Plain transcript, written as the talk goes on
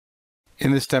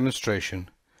In this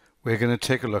demonstration, we're going to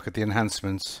take a look at the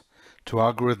enhancements to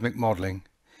algorithmic modeling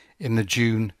in the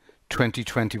June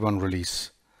 2021 release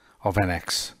of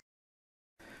NX.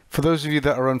 For those of you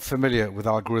that are unfamiliar with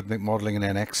algorithmic modeling in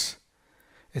NX,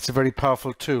 it's a very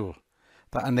powerful tool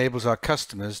that enables our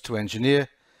customers to engineer,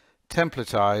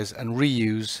 templatize and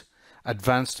reuse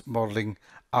advanced modeling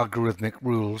algorithmic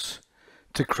rules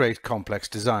to create complex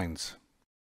designs.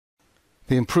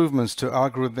 The improvements to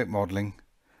algorithmic modeling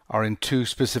are in two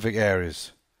specific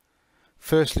areas.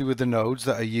 Firstly, with the nodes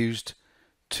that are used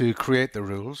to create the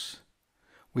rules,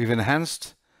 we've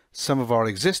enhanced some of our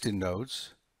existing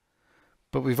nodes,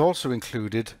 but we've also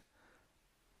included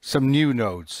some new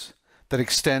nodes that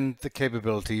extend the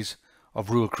capabilities of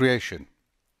rule creation.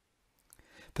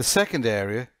 The second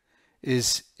area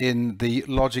is in the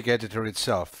logic editor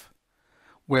itself,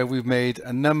 where we've made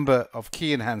a number of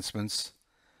key enhancements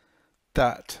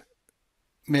that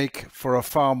make for a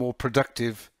far more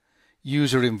productive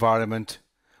user environment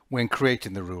when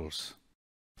creating the rules.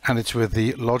 And it's with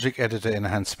the logic editor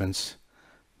enhancements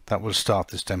that we'll start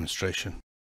this demonstration.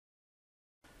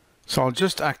 So I'll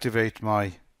just activate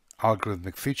my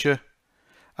algorithmic feature,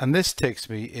 and this takes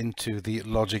me into the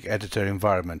logic editor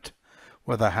environment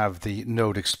where I have the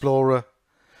node explorer,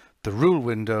 the rule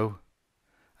window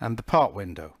and the part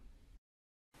window.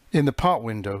 In the part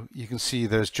window, you can see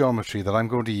there's geometry that I'm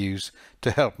going to use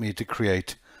to help me to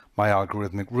create my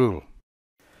algorithmic rule.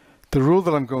 The rule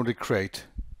that I'm going to create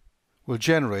will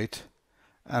generate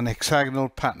an hexagonal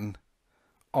pattern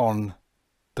on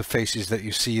the faces that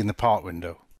you see in the part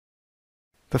window.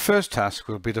 The first task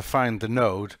will be to find the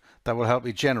node that will help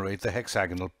me generate the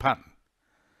hexagonal pattern.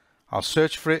 I'll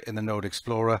search for it in the node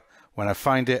explorer. When I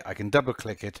find it, I can double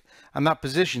click it, and that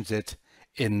positions it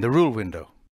in the rule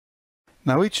window.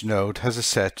 Now each node has a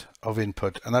set of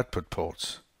input and output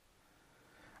ports,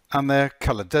 and they're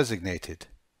color designated.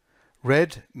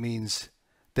 Red means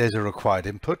there's a required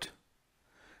input.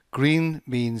 Green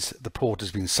means the port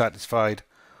has been satisfied.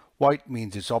 White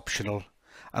means it's optional.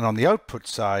 And on the output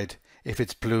side, if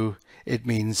it's blue, it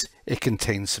means it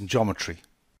contains some geometry.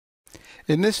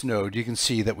 In this node, you can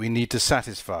see that we need to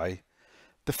satisfy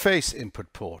the face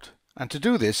input port. And to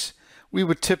do this, we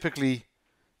would typically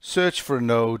search for a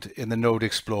node in the node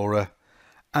explorer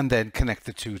and then connect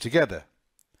the two together.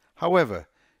 However,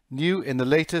 new in the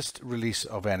latest release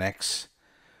of NX,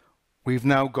 we've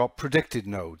now got predicted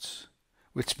nodes,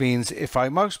 which means if I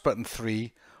mouse button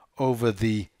 3 over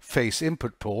the face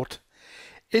input port,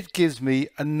 it gives me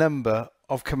a number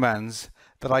of commands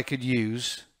that I could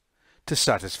use to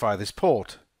satisfy this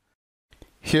port.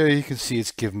 Here you can see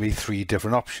it's given me 3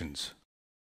 different options.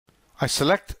 I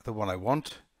select the one I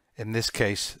want, in this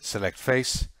case select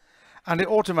face, and it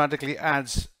automatically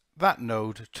adds that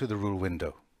node to the rule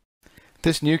window.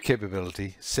 This new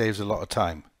capability saves a lot of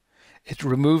time. It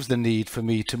removes the need for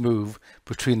me to move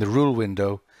between the rule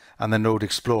window and the node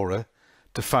explorer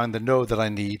to find the node that I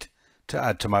need to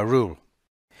add to my rule.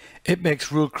 It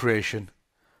makes rule creation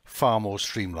far more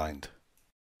streamlined.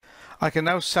 I can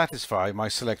now satisfy my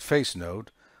select face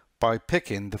node by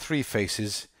picking the 3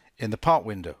 faces in the part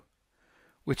window,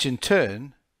 which in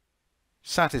turn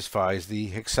satisfies the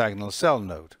hexagonal cell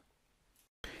node.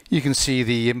 You can see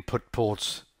the input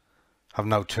ports have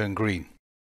now turned green.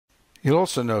 You'll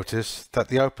also notice that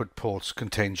the output ports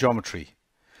contain geometry,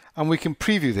 and we can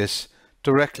preview this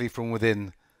directly from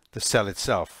within the cell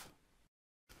itself.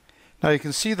 Now you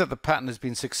can see that the pattern has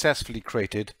been successfully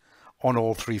created on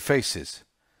all 3 faces,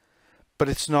 but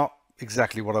it's not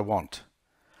exactly what I want.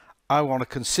 I want a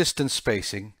consistent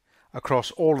spacing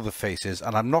across all of the faces,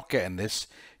 and I'm not getting this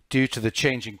due to the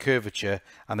change in curvature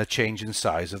and the change in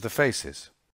size of the faces.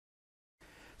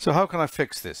 So how can I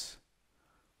fix this?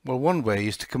 Well, one way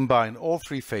is to combine all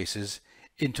 3 faces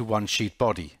into one sheet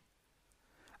body.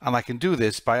 And I can do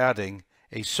this by adding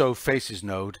a Show Faces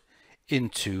node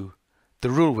into the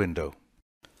rule window.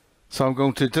 So I'm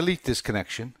going to delete this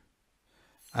connection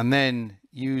and then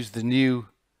use the new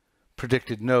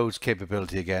predicted nodes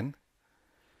capability again.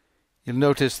 You'll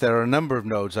notice there are a number of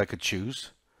nodes I could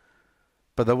choose,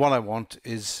 but the one I want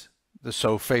is the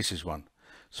Show Faces one.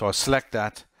 So I'll select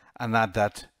that and add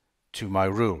that to my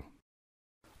rule.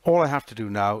 All I have to do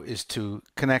now is to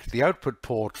connect the output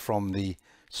port from the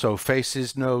Show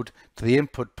Faces node to the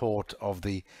input port of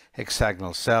the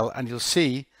hexagonal cell, and you'll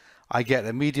see I get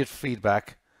immediate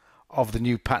feedback of the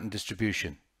new pattern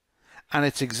distribution. And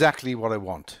it's exactly what I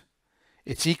want.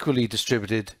 It's equally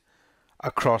distributed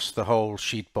across the whole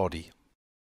sheet body.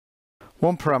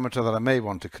 One parameter that I may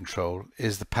want to control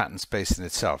is the pattern spacing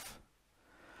itself.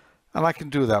 And I can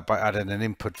do that by adding an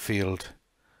input field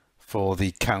for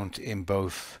the count in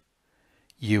both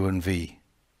U and V.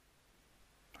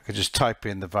 I could just type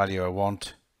in the value I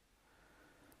want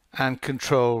and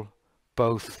control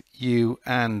both U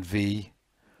and V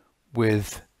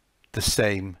with the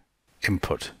same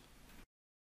input.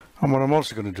 And what I'm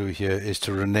also going to do here is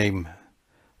to rename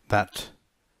that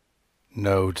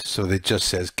node so that it just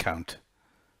says count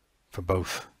for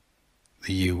both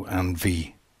the U and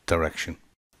V direction.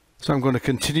 So I'm going to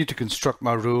continue to construct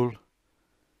my rule,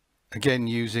 again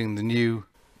using the new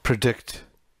predict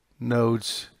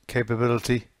nodes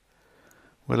capability.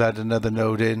 We'll add another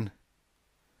node in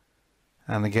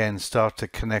and again start to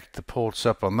connect the ports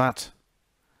up on that.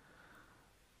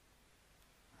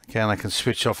 Again, I can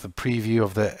switch off the preview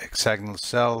of the hexagonal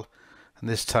cell and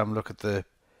this time look at the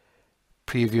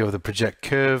preview of the project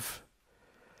curve,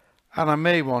 and I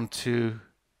may want to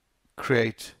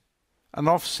create an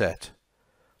offset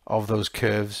of those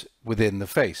curves within the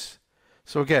face.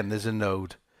 So again, there's a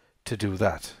node to do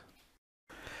that.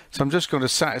 So I'm just going to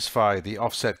satisfy the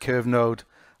offset curve node.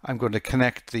 I'm going to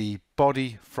connect the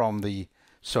body from the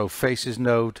show faces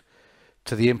node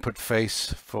to the input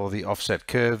face for the offset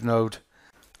curve node,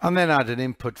 and then add an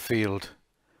input field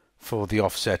for the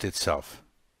offset itself.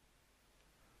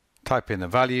 Type in the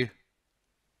value,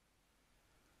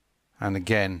 and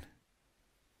again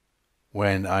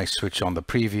when I switch on the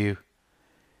preview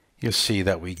you'll see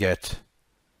that we get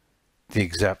the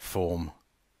exact form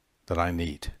that I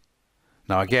need.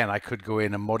 Now again, I could go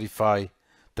in and modify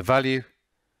the value.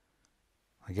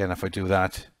 Again, if I do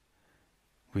that,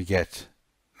 we get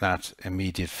that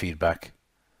immediate feedback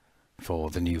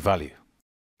for the new value.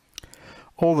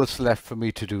 All that's left for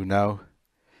me to do now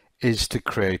is to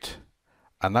create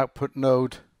an output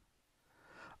node,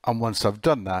 and once I've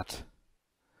done that,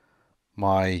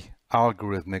 my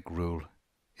algorithmic rule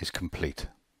is complete.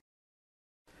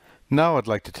 Now I'd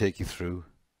like to take you through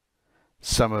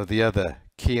some of the other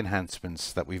key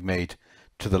enhancements that we've made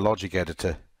to the logic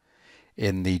editor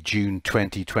in the June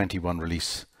 2021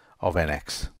 release of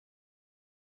NX.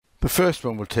 The first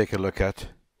one we'll take a look at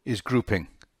is grouping,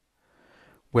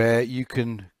 where you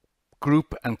can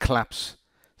group and collapse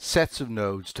sets of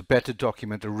nodes to better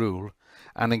document a rule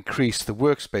and increase the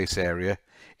workspace area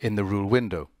in the rule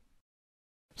window.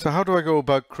 So how do I go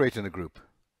about creating a group?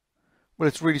 Well,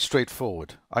 it's really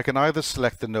straightforward. I can either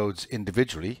select the nodes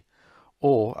individually,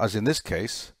 or as in this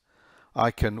case, I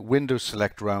can window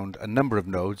select around a number of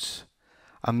nodes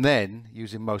and then,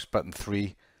 using mouse button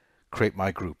 3, create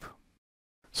my group.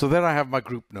 So there I have my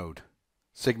group node,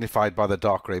 signified by the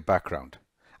dark grey background.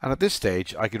 And at this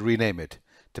stage I could rename it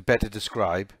to better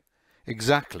describe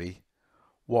exactly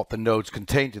what the nodes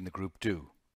contained in the group do.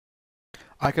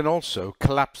 I can also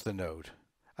collapse the node,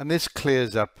 and this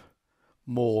clears up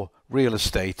more real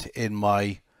estate in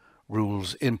my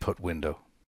rules input window.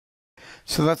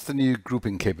 So that's the new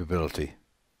grouping capability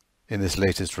in this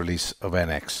latest release of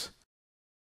NX.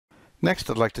 Next,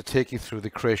 I'd like to take you through the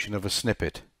creation of a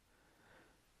snippet.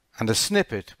 And a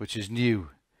snippet, which is new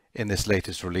in this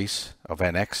latest release of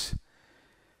NX,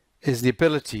 is the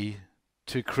ability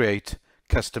to create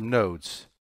custom nodes.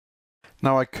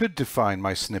 Now I could define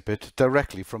my snippet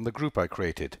directly from the group I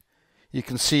created. You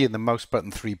can see in the mouse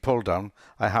button 3 pull down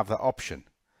I have that option.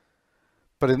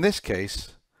 But in this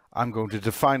case I'm going to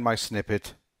define my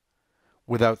snippet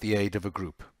without the aid of a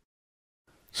group.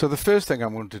 So the first thing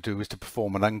I'm going to do is to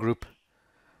perform an ungroup,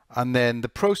 and then the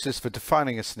process for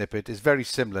defining a snippet is very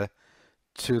similar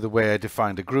to the way I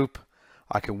defined a group.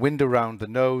 I can window round the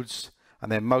nodes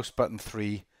and then mouse button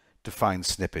 3 define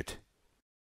snippet.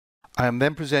 I am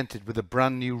then presented with a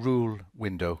brand new rule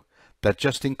window that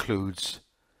just includes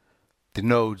the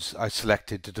nodes I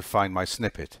selected to define my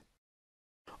snippet.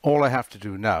 All I have to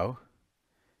do now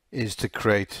is to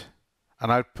create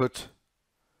an output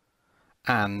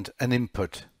and an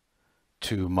input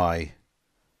to my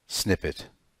snippet.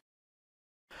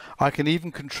 I can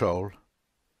even control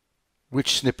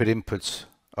which snippet inputs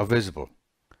are visible.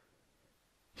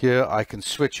 Here I can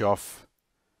switch off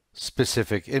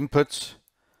specific inputs,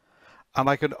 and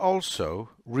I can also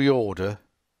reorder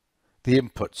the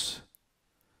inputs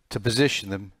to position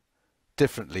them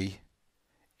differently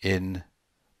in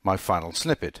my final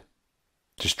snippet,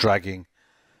 just dragging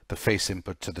the face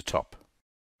input to the top.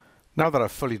 Now that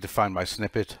I've fully defined my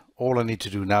snippet, all I need to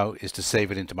do now is to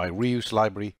save it into my reuse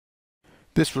library.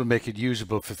 This will make it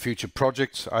usable for future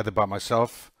projects, either by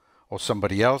myself or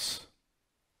somebody else.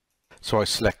 So I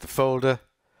select the folder,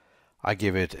 I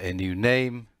give it a new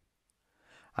name,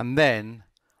 and then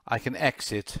I can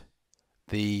exit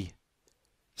the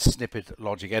snippet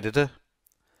logic editor.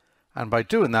 And by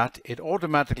doing that, it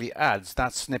automatically adds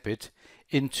that snippet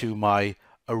into my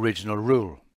original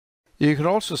rule. You can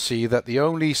also see that the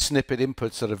only snippet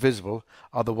inputs that are visible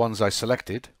are the ones I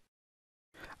selected.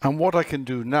 And what I can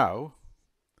do now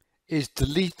is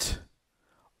delete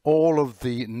all of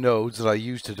the nodes that I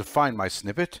used to define my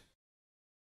snippet,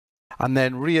 and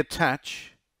then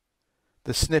reattach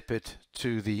the snippet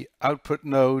to the output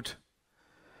node,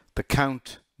 the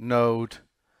count node,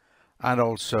 and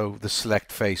also the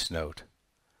select face node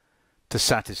to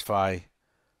satisfy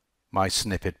my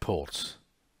snippet ports.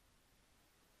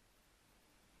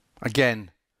 Again,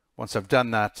 once I've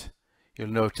done that, you'll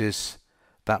notice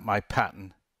that my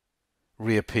pattern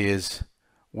reappears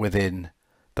within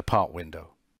the part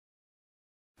window.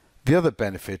 The other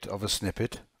benefit of a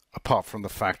snippet, apart from the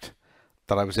fact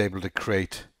that I was able to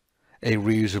create a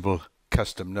reusable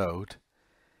custom node,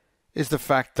 is the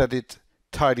fact that it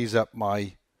tidies up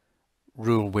my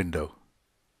rule window.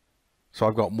 So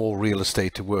I've got more real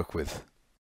estate to work with.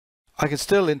 I can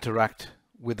still interact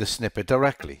with the snippet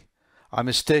directly. I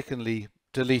mistakenly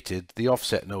deleted the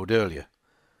offset node earlier,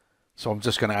 so I'm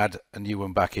just going to add a new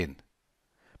one back in.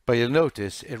 But you'll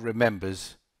notice it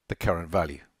remembers the current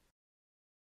value.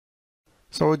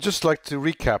 So I'd just like to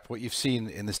recap what you've seen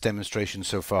in this demonstration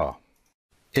so far.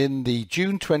 In the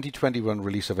June 2021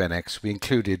 release of NX, we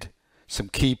included some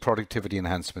key productivity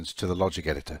enhancements to the logic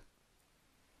editor.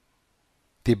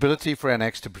 The ability for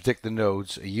NX to predict the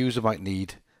nodes a user might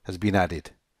need has been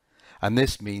added, and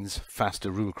this means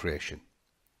faster rule creation.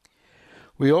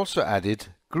 We also added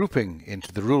grouping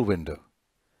into the rule window,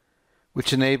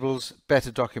 which enables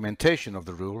better documentation of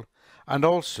the rule and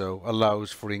also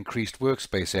allows for increased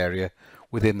workspace area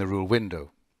within the rule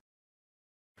window.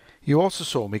 You also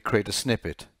saw me create a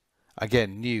snippet,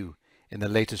 again new in the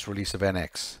latest release of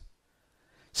NX.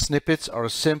 Snippets are a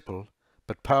simple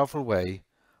but powerful way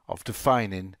of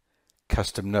defining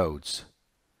custom nodes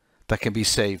that can be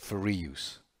saved for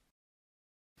reuse.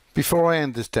 Before I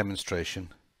end this demonstration,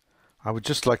 I would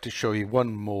just like to show you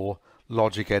one more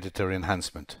logic editor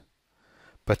enhancement.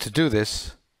 But to do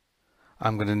this,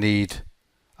 I'm going to need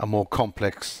a more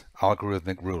complex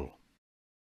algorithmic rule.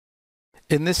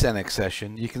 In this NX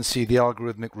session, you can see the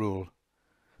algorithmic rule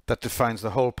that defines the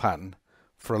whole pattern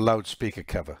for a loudspeaker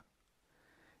cover.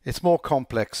 It's more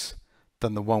complex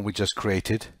than the one we just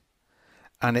created,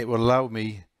 and it will allow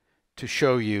me to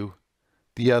show you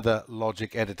the other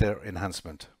logic editor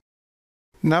enhancement.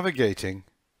 Navigating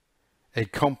a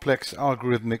complex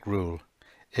algorithmic rule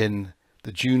in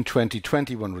the June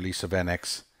 2021 release of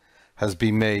NX has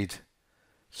been made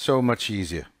so much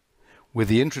easier with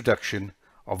the introduction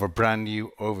of a brand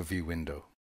new overview window.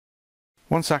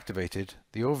 Once activated,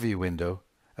 the overview window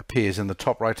appears in the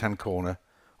top right hand corner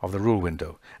of the rule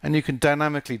window, and you can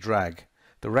dynamically drag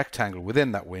the rectangle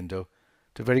within that window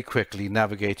to very quickly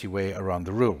navigate your way around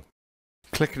the rule.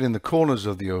 Clicking in the corners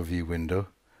of the overview window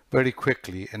very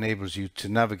quickly enables you to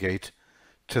navigate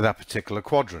to that particular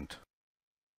quadrant.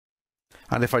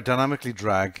 And if I dynamically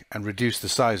drag and reduce the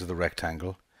size of the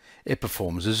rectangle, it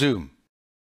performs a zoom.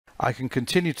 I can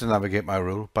continue to navigate my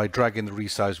rule by dragging the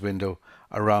resize window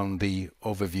around the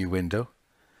overview window.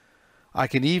 I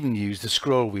can even use the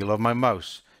scroll wheel of my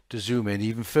mouse to zoom in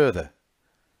even further.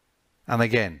 And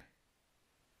again,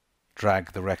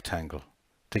 drag the rectangle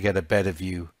to get a better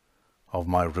view of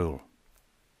my rule.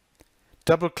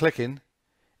 Double clicking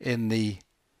in the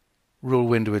rule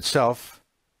window itself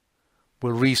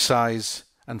will resize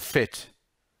and fit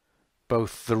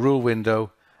both the rule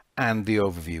window and the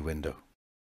overview window.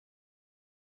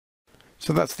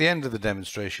 So that's the end of the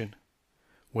demonstration,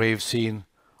 where you've seen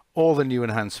all the new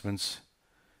enhancements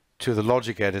to the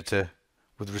logic editor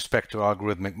with respect to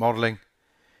algorithmic modeling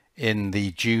in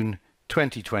the June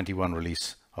 2021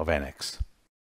 release of NX.